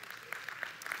meemaws?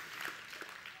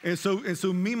 And so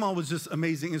Meemaw was just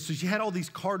amazing. And so she had all these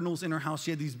cardinals in her house. She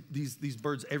had these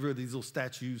birds everywhere, these little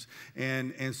statues.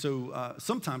 And so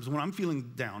sometimes when I'm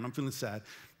feeling down, I'm feeling sad,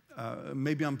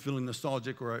 maybe I'm feeling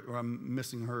nostalgic or I'm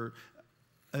missing her,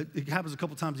 it happens a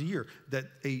couple times a year that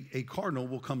a cardinal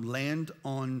will come land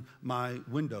on my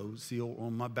window sill or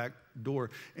on my back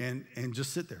door and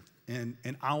just sit there.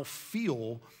 And I'll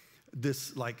feel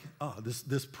this like,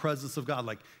 this presence of God,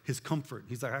 like his comfort.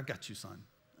 He's like, I got you, son.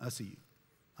 I see you.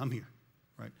 I'm here,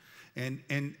 right?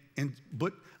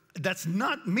 But that's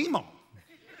not Meemaw.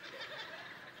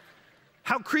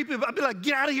 How creepy. I'd be like,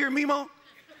 get out of here, Meemaw.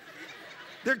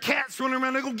 There are cats running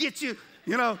around, they're gonna get you,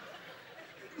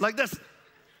 Like that's,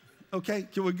 okay,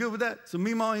 can we good with that? So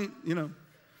Meemaw ain't,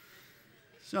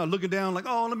 she's not looking down like,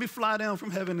 oh, let me fly down from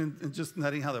heaven and just,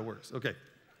 that ain't how that works. Okay.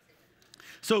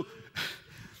 So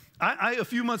I a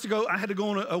few months ago, I had to go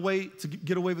on a way to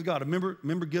get away with God.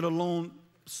 Remember get alone,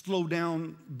 slow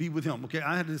down, be with him, okay?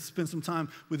 I had to spend some time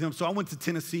with him. So I went to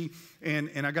Tennessee, and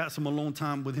I got some alone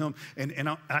time with him, and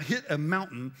I hit a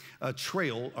mountain, a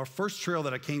trail, our first trail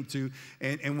that I came to,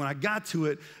 and when I got to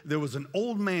it, there was an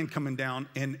old man coming down,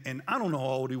 and I don't know how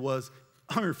old he was,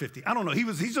 150. I don't know. He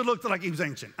just looked like he was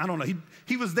ancient. I don't know.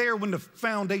 He was there when the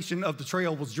foundation of the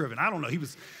trail was driven. I don't know. He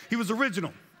was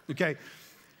original, okay?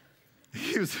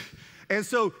 And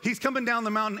so he's coming down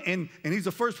the mountain, and he's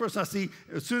the first person I see.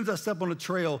 As soon as I step on the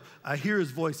trail, I hear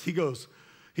his voice. He goes,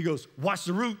 watch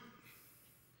the root.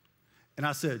 And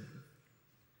I said,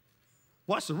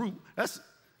 watch the root? That's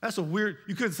a weird,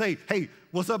 you couldn't say, hey,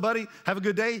 what's up, buddy? Have a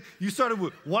good day. You started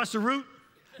with, watch the root?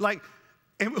 Like,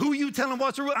 and who you telling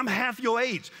watch the root? I'm half your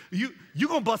age. You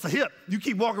gonna bust a hip. You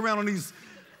keep walking around on these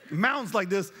mountains like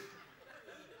this.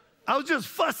 I was just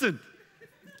fussing.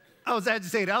 I was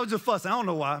agitated. I was just fussing. I don't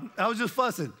know why. I was just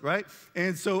fussing, right?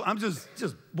 And so I'm just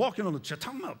walking on the trail,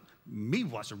 talking about me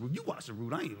watch the root. You watch the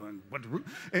root. I ain't even watch the root.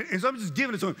 And so I'm just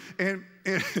giving it to him.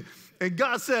 And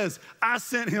God says, I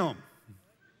sent him.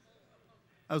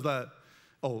 I was like,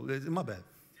 oh, my bad.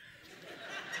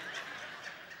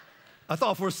 I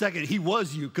thought for a second he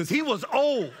was you because he was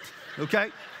old, okay?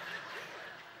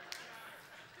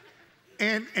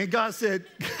 And God said,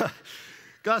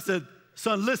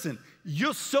 son, listen,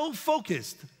 you're so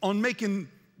focused on making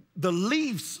the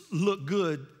leaves look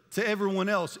good to everyone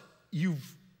else,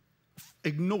 you've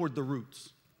ignored the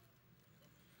roots.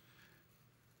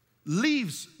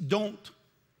 Leaves don't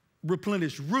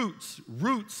replenish roots.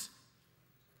 Roots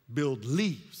build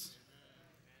leaves.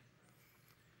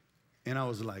 And I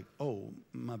was like, oh,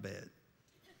 my bad.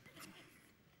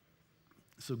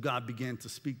 So God began to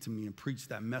speak to me and preach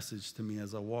that message to me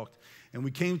as I walked. And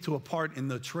we came to a part in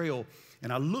the trail,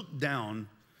 and I looked down,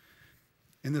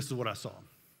 and this is what I saw.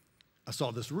 I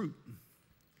saw this root,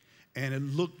 and it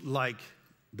looked like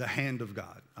the hand of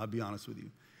God, I'll be honest with you.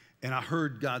 And I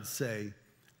heard God say,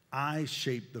 I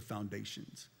shape the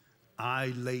foundations.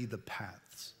 I lay the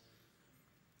paths.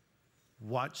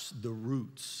 Watch the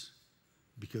roots,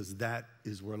 because that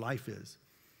is where life is.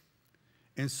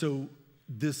 And so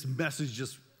this message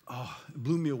just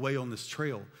blew me away on this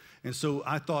trail. And so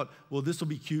I thought, well, this will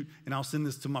be cute, and I'll send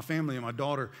this to my family and my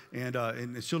daughter,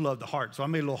 and she'll love the heart. So I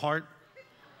made a little heart.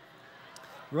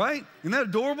 Right? Isn't that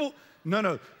adorable?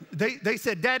 No. They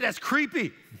said, Dad, that's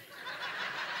creepy.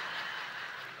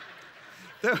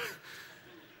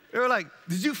 They were like,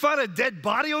 did you find a dead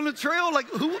body on the trail? Like,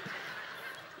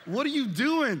 what are you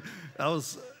doing?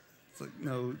 It's like,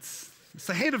 no, it's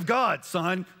the hand of God,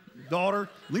 son, daughter,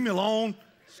 leave me alone.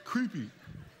 It's creepy.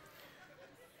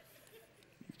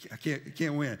 I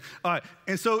can't win. All right,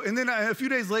 and then a few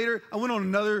days later, I went on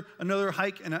another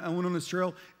hike, and I went on this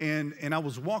trail, and I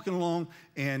was walking along,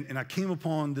 and I came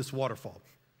upon this waterfall.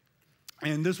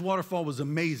 And this waterfall was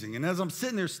amazing. And as I'm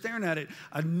sitting there staring at it,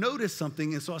 I noticed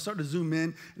something. And so I started to zoom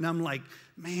in. And I'm like,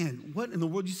 man, what in the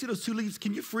world? You see those two leaves?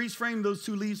 Can you freeze frame those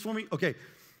two leaves for me? Okay.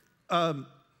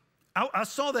 I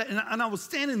saw that, and I was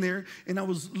standing there, and I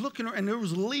was looking, and there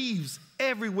was leaves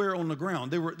everywhere on the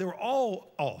ground. They were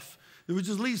all off. There were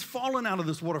just leaves falling out of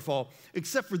this waterfall,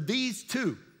 except for these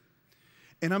two.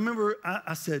 And I remember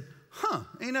I said,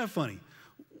 ain't that funny?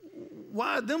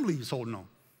 Why are them leaves holding on?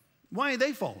 Why ain't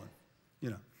they falling?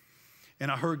 And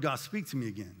I heard God speak to me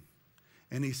again.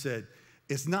 And he said,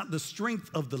 it's not the strength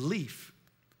of the leaf,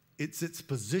 it's its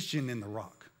position in the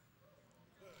rock.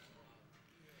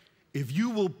 If you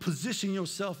will position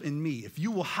yourself in me, if you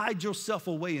will hide yourself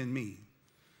away in me,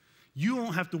 you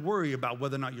won't have to worry about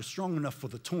whether or not you're strong enough for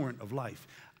the torrent of life.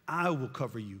 I will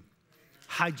cover you.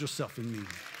 Hide yourself in me.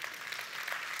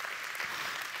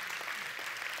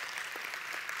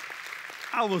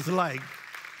 I was like,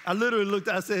 I literally looked,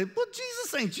 I said, well,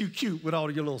 Jesus, ain't you cute with all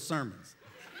of your little sermons?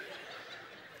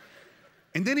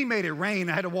 And then he made it rain.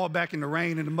 I had to walk back in the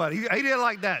rain and the mud. He didn't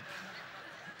like that.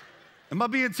 Am I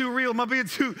being too real? Am I being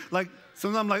too,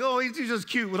 sometimes I'm like, oh, he's just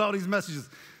cute with all these messages.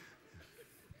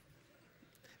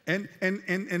 And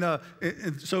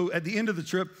so at the end of the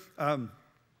trip,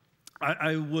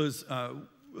 I was,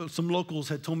 some locals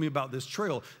had told me about this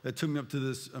trail that took me up to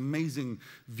this amazing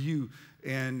view.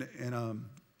 And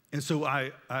so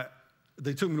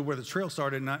they took me to where the trail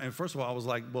started. And first of all, I was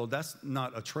like, well, that's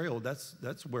not a trail.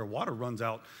 That's where water runs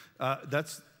out.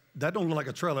 That don't look like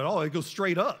a trail at all. It goes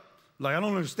straight up. Like, I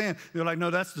don't understand. They're like, no,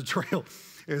 that's the trail.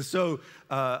 And so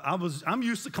I'm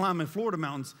used to climbing Florida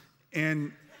mountains.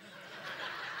 And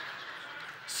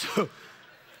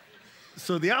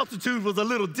so the altitude was a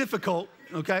little difficult,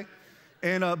 okay?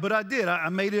 But I did. I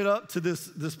made it up to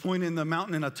this point in the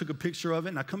mountain, and I took a picture of it,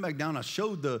 and I come back down. I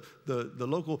showed the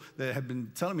local that had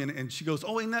been telling me, and she goes,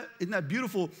 oh, isn't that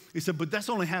beautiful? He said, but that's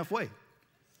only halfway.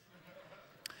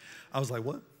 I was like,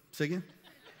 what? Say again?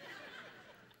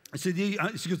 I said,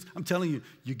 yeah. She goes, I'm telling you,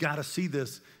 you got to see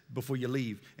this before you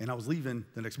leave. And I was leaving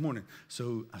the next morning.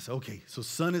 So I said, okay, so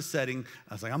sun is setting.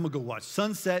 I was like, I'm going to go watch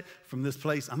sunset from this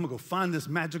place. I'm going to go find this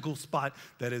magical spot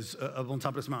that is up on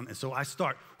top of this mountain. And so I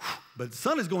start, but the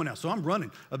sun is going out. So I'm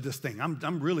running up this thing.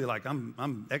 I'm really like,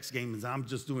 I'm X Games. I'm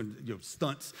just doing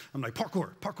stunts. I'm like,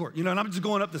 parkour, and I'm just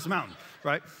going up this mountain,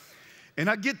 right? And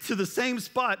I get to the same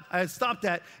spot I had stopped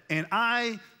at, and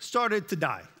I started to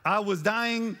die. I was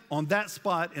dying on that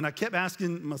spot, and I kept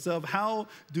asking myself, how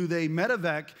do they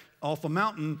medevac off a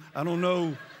mountain? I don't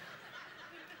know.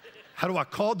 How do I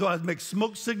call? Do I make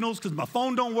smoke signals because my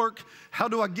phone don't work? How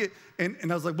do I get?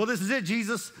 And I was like, well, this is it,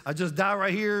 Jesus. I just die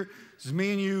right here. It's just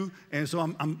me and you. And so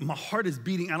my heart is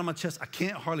beating out of my chest. I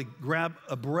can't hardly grab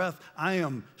a breath. I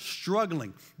am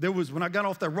struggling. When I got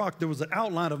off that rock, there was an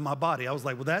outline of my body. I was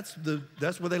like, well, that's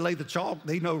where they laid the chalk.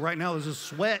 They know right now there's just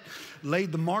sweat,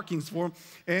 laid the markings for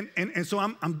them. And so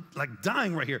I'm like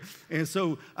dying right here. And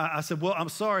so I said, well, I'm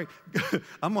sorry.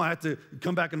 I'm going to have to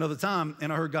come back another time.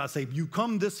 And I heard God say, you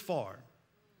come this far,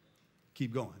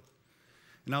 keep going.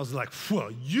 And I was like, well,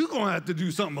 you're going to have to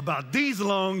do something about these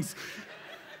lungs.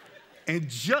 And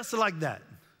just like that,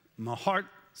 my heart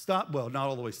stopped. Well, not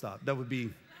all the way stopped. That'd be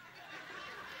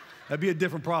a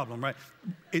different problem, right?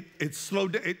 It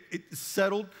slowed down. It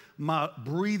settled. My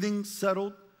breathing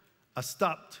settled. I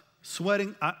stopped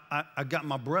sweating. I got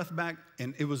my breath back,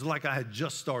 and it was like I had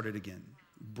just started again.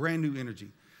 Brand new energy.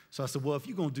 So I said, well, if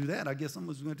you're going to do that, I guess I'm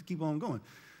just going to keep on going.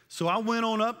 So I went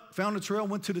on up, found the trail,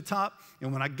 went to the top,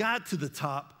 and when I got to the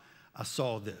top, I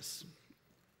saw this.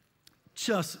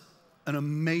 Just an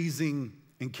amazing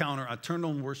encounter. I turned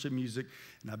on worship music,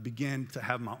 and I began to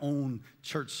have my own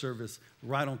church service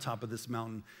right on top of this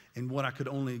mountain in what I could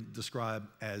only describe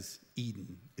as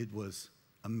Eden. It was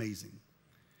amazing.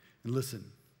 And listen,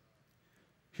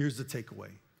 here's the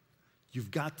takeaway.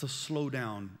 You've got to slow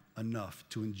down enough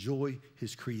to enjoy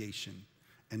his creation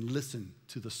and listen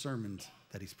to the sermons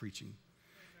that he's preaching.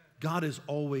 God is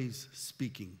always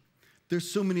speaking. There's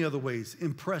so many other ways,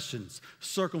 impressions,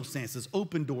 circumstances,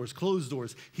 open doors, closed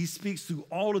doors. He speaks through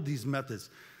all of these methods.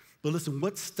 But listen,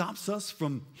 what stops us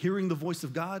from hearing the voice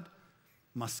of God?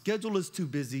 My schedule is too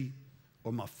busy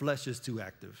or my flesh is too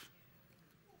active.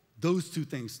 Those two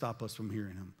things stop us from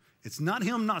hearing him. It's not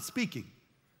him not speaking.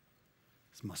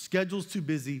 It's my schedule's too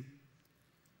busy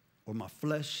or my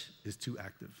flesh is too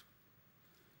active.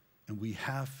 And we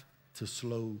have to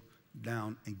slow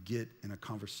down and get in a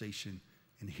conversation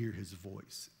and hear his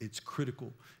voice. It's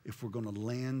critical if we're going to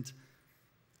land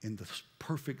in the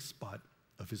perfect spot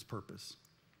of his purpose.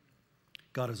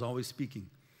 God is always speaking.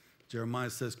 Jeremiah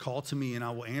says, call to me and I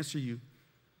will answer you.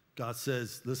 God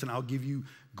says, listen, I'll give you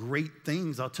great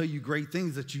things. I'll tell you great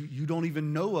things that you don't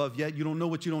even know of yet. You don't know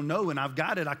what you don't know, and I've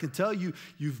got it. I can tell you,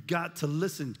 you've got to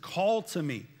listen. Call to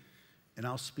me, and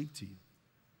I'll speak to you.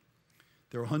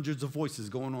 There are hundreds of voices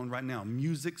going on right now.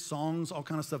 Music, songs, all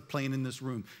kind of stuff playing in this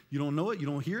room. You don't know it? You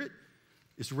don't hear it?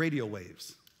 It's radio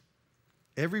waves.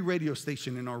 Every radio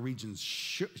station in our region is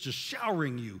just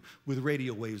showering you with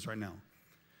radio waves right now.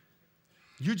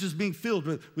 You're just being filled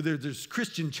with there's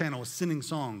Christian channels singing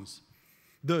songs.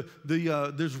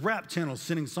 There's rap channels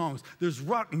singing songs. There's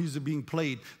rock music being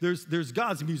played. There's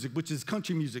God's music, which is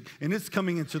country music, and it's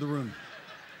coming into the room.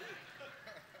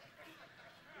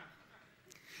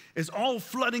 It's all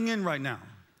flooding in right now,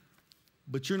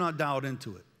 but you're not dialed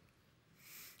into it.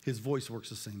 His voice works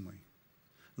the same way.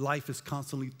 Life is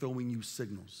constantly throwing you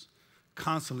signals,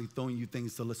 constantly throwing you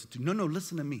things to listen to. No,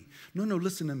 listen to me. No,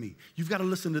 listen to me. You've got to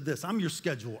listen to this. I'm your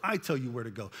schedule. I tell you where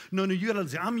to go. No, you got to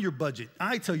listen. I'm your budget.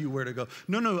 I tell you where to go.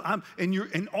 No,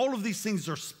 and all of these things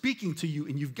are speaking to you,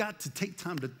 and you've got to take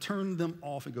time to turn them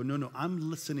off and go, no, I'm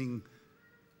listening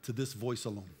to this voice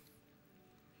alone.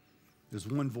 There's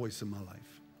one voice in my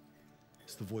life.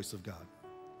 It's the voice of God.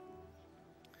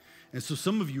 And so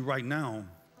some of you right now,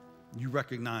 you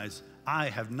recognize, I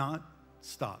have not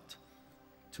stopped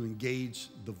to engage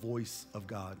the voice of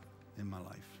God in my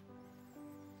life.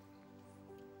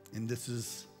 And this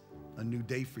is a new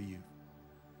day for you.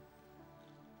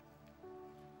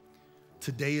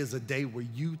 Today is a day where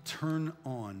you turn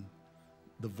on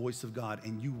the voice of God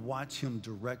and you watch him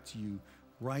direct you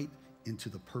right into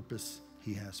the purpose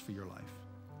he has for your life.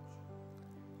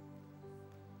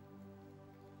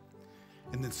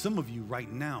 And then some of you right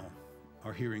now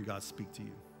are hearing God speak to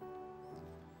you.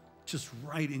 Just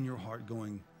right in your heart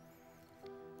going,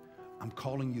 I'm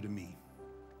calling you to me.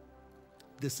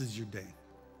 This is your day.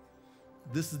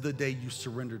 This is the day you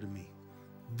surrender to me.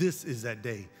 This is that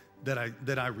day that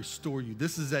I restore you.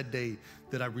 This is that day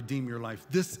that I redeem your life.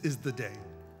 This is the day.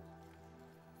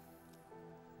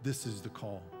 This is the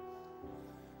call.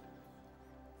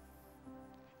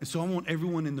 And so I want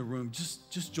everyone in the room,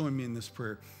 just join me in this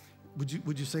prayer.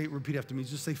 Would you say it, repeat after me?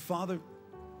 Just say, Father,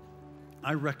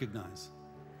 I recognize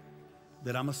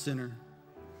that I'm a sinner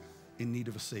in need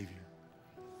of a Savior.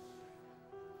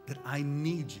 That I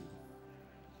need you.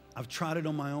 I've tried it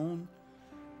on my own,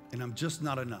 and I'm just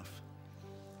not enough.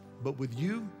 But with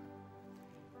you,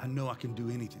 I know I can do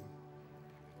anything.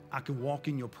 I can walk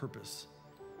in your purpose.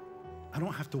 I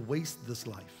don't have to waste this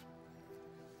life.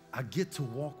 I get to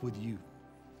walk with you.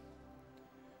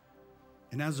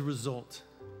 And as a result,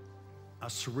 I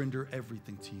surrender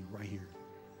everything to you right here.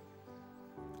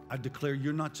 I declare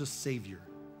you're not just Savior,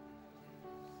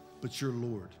 but you're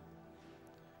Lord.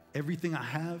 Everything I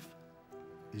have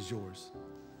is yours.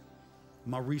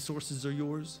 My resources are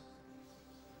yours.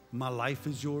 My life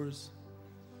is yours.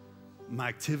 My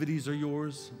activities are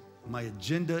yours. My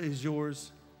agenda is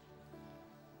yours.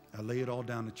 I lay it all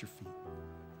down at your feet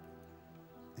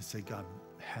and say, God,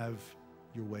 have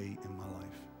your way in my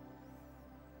life.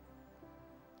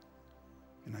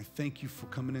 And I thank you for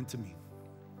coming into me,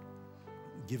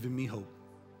 giving me hope,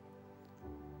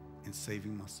 and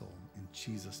saving my soul. In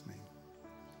Jesus' name,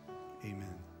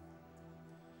 amen.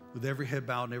 With every head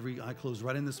bowed and every eye closed,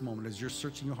 right in this moment, as you're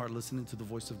searching your heart, listening to the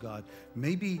voice of God,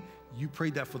 maybe you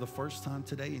prayed that for the first time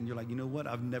today, and you're like, you know what?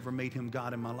 I've never made him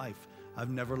God in my life.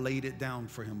 I've never laid it down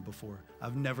for him before.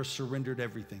 I've never surrendered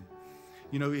everything.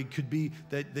 You know, it could be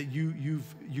that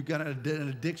you got an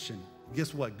addiction.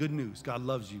 Guess what? Good news. God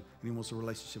loves you, and he wants a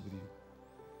relationship with you.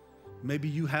 Maybe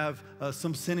you have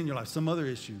some sin in your life, some other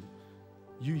issue.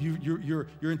 You're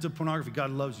into pornography.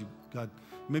 God loves you.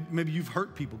 Maybe you've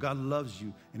hurt people. God loves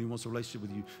you, and he wants a relationship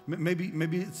with you.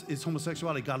 Maybe it's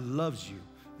homosexuality. God loves you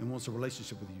and wants a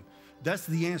relationship with you. That's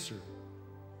the answer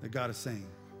that God is saying.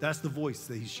 That's the voice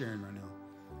that he's sharing right now.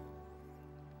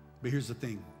 But here's the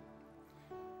thing.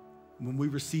 When we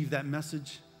receive that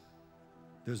message,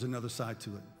 there's another side to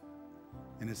it,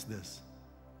 and it's this.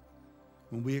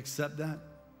 When we accept that,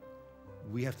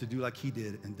 we have to do like he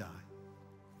did and die.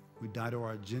 We die to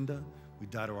our agenda. We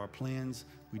die to our plans.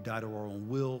 We die to our own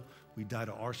will. We die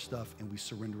to our stuff, and we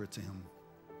surrender it to him.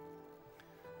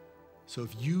 So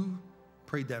if you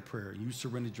prayed that prayer, you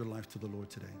surrendered your life to the Lord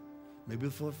today, maybe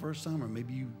for the first time, or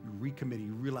maybe you recommitted,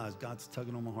 you realize God's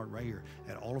tugging on my heart right here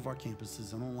at all of our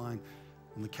campuses and online.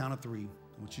 On the count of 3,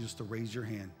 I want you just to raise your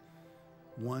hand.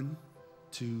 1,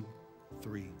 2,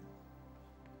 3.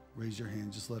 Raise your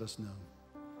hand. Just let us know.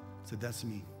 Say, that's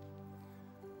me.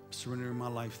 I'm surrendering my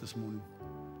life this morning.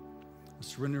 I'm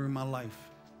surrendering my life.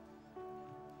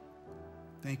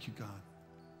 Thank you, God.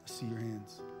 I see your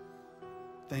hands.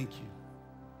 Thank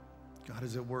you. God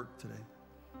is at work today.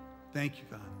 Thank you,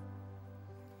 God.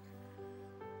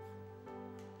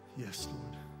 Yes,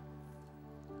 Lord.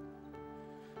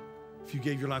 If you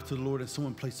gave your life to the Lord and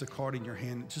someone placed a card in your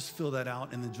hand, just fill that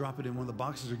out and then drop it in one of the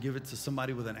boxes or give it to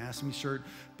somebody with an Ask Me shirt.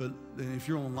 But if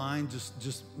you're online,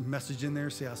 just message in there,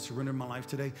 say, I surrendered my life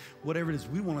today. Whatever it is,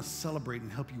 we want to celebrate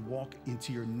and help you walk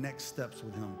into your next steps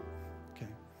with him,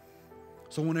 okay?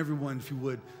 So I want everyone, if you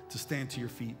would, to stand to your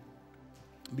feet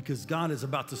because God is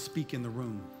about to speak in the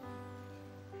room.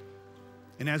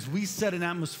 And as we set an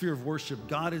atmosphere of worship,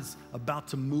 God is about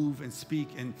to move and speak.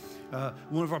 And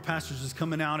one of our pastors is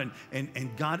coming out,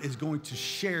 and God is going to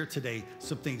share today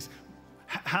some things.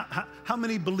 How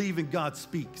many believe in God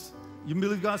speaks? You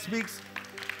believe God speaks?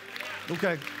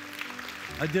 Okay.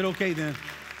 I did okay then.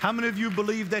 How many of you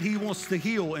believe that he wants to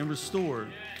heal and restore?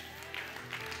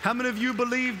 How many of you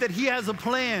believe that he has a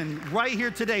plan right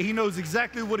here today? He knows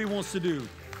exactly what he wants to do.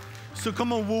 So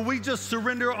come on, will we just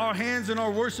surrender our hands in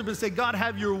our worship and say, God,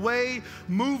 have your way,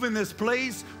 move in this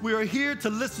place. We are here to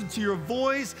listen to your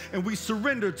voice, and we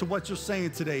surrender to what you're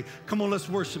saying today. Come on, let's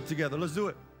worship together. Let's do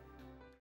it.